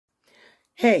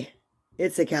Hey,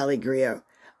 it's a CaliGriot.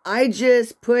 I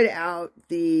just put out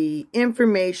the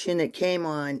information that came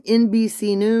on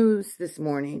NBC News this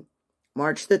morning,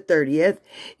 March the 30th.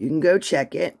 You can go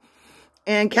check it.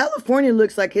 And California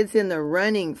looks like it's in the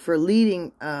running for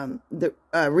leading the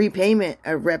repayment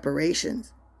of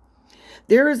reparations.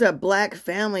 There is a black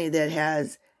family that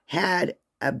has had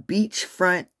a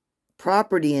beachfront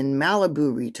property in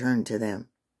Malibu returned to them.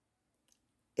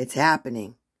 It's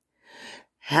happening.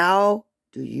 How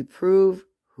do you prove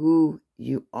who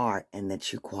you are and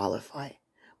that you qualify?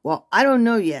 Well, I don't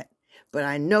know yet, but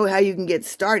I know how you can get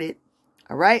started.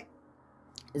 All right?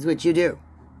 Is what you do.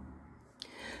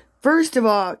 First of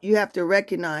all, you have to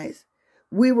recognize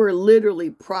we were literally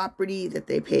property that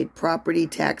they paid property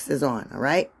taxes on. All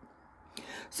right?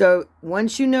 So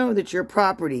once you know that you're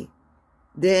property,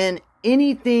 then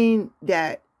anything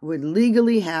that would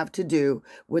legally have to do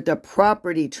with a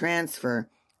property transfer,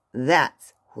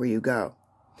 that's where you go.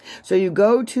 So you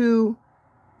go to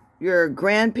your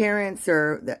grandparents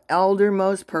or the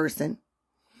eldermost person,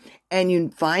 and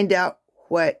you find out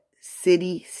what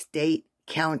city, state,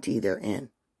 county they're in.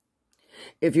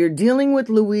 If you're dealing with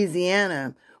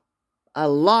Louisiana, a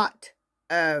lot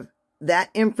of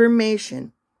that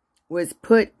information was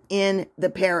put in the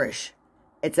parish.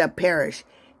 It's a parish.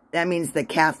 That means the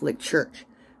Catholic Church.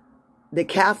 The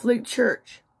Catholic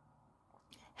Church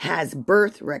has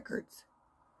birth records,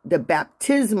 the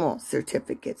baptismal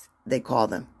certificates, they call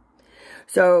them.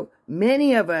 So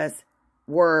many of us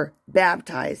were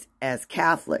baptized as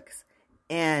Catholics,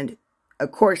 and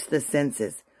of course the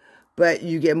census. But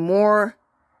you get more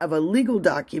of a legal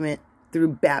document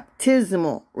through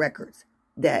baptismal records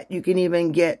that you can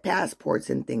even get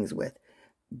passports and things with.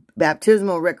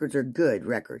 Baptismal records are good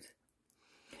records.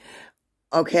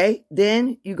 Okay,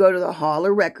 then you go to the Hall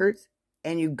of Records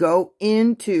and you go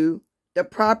into the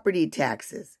property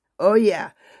taxes. Oh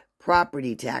yeah,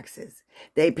 property taxes.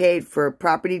 They paid for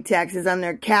property taxes on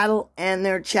their cattle and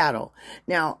their chattel.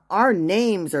 Now, our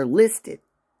names are listed.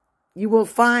 You will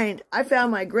find, I found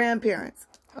my grandparents,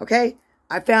 okay?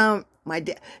 I found my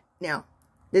dad. Now,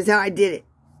 this is how I did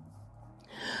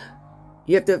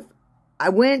it. I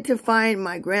went to find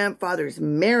my grandfather's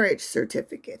marriage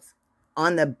certificates.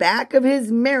 On the back of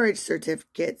his marriage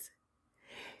certificates,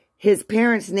 his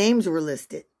parents' names were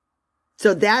listed.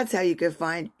 So that's how you can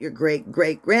find your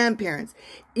great-great-grandparents.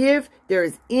 If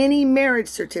there's any marriage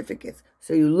certificates,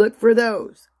 so you look for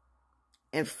those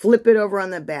and flip it over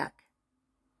on the back.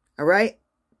 All right?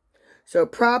 So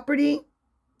property,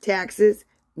 taxes,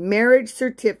 marriage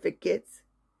certificates,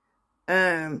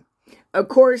 of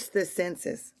course the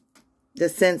census. The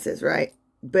census, right?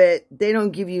 But they don't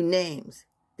give you names.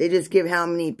 They just give how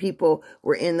many people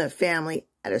were in the family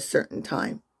at a certain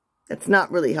time. That's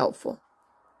not really helpful.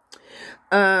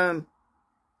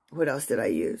 What else did I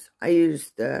use? I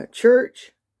used the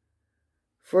church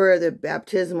for the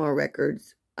baptismal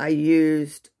records. I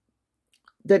used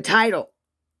the title.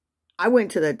 I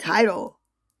went to the title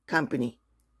company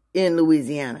in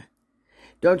Louisiana.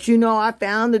 Don't you know I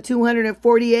found the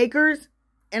 240 acres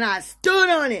and I stood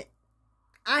on it.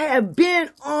 I have been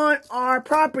on our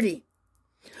property.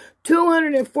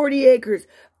 240 acres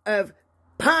of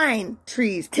pine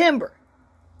trees, timber.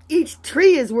 Each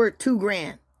tree is worth $2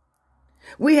 grand.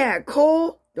 We had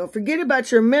coal. Don't forget about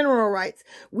your mineral rights.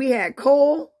 We had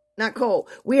coal, not coal.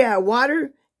 We had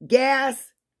water,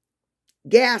 gas.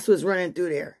 Gas was running through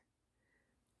there.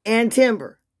 And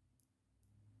timber.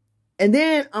 And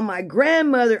then on my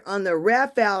grandmother on the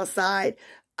Raphael side,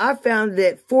 I found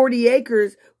that 40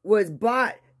 acres was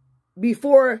bought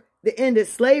before the end of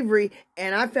slavery,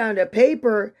 and I found a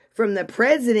paper from the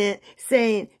president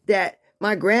saying that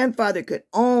my grandfather could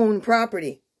own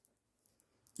property.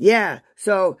 Yeah,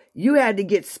 so you had to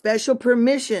get special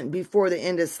permission before the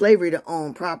end of slavery to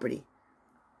own property.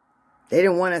 They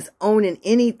didn't want us owning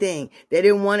anything. They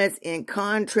didn't want us in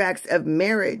contracts of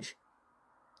marriage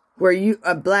where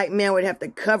a black man would have to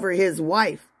cover his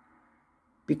wife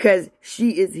because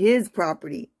she is his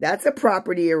property. That's a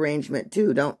property arrangement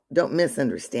too. Don't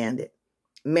misunderstand it.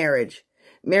 Marriage.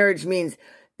 Marriage means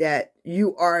that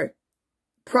you are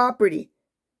property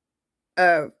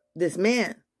of this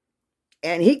man.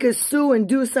 And he could sue and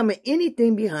do some of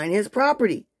anything behind his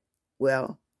property.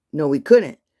 Well, no, he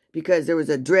couldn't, because there was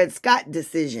a Dred Scott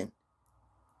decision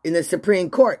in the Supreme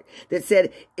Court that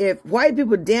said if white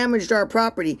people damaged our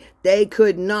property, they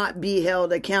could not be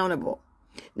held accountable.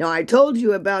 Now, I told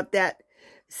you about that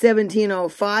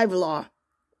 1705 law,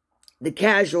 the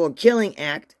Casual Killing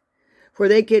Act, where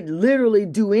they could literally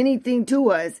do anything to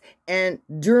us, and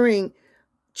during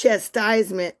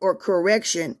chastisement or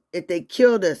correction, if they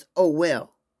killed us, oh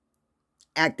well.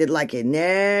 acted like it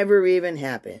never even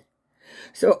happened.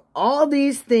 So all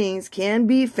these things can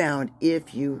be found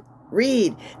if you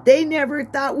read. They never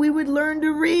thought we would learn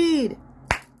to read.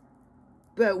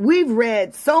 But we've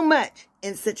read so much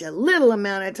in such a little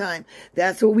amount of time.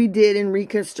 That's what we did in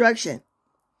Reconstruction.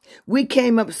 We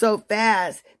came up so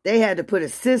fast, they had to put a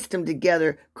system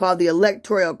together called the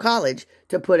Electoral College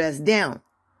to put us down.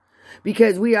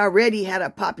 Because we already had a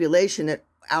population that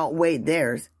outweighed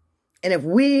theirs. And if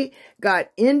we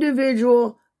got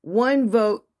individual, one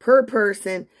vote per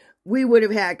person, we would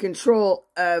have had control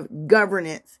of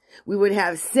governance. We would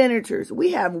have senators.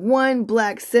 We have one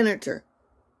black senator.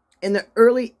 In the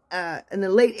late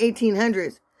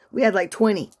 1800s, we had like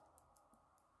 20.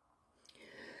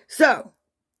 So,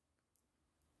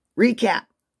 recap.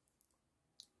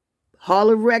 Hall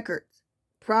of Records,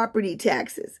 property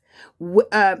taxes.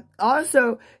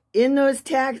 Also, in those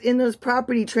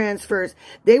property transfers,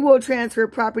 they will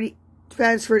transfer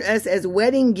us as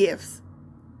wedding gifts.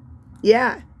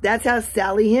 Yeah, that's how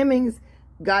Sally Hemings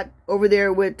got over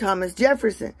there with Thomas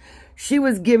Jefferson. She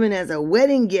was given as a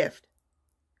wedding gift.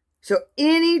 So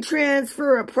any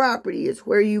transfer of property is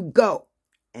where you go,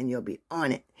 and you'll be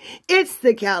on it. It's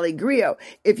the CaliGriot.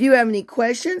 If you have any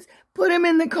questions, put them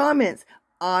in the comments.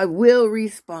 I will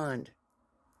respond.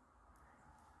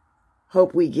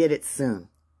 Hope we get it soon.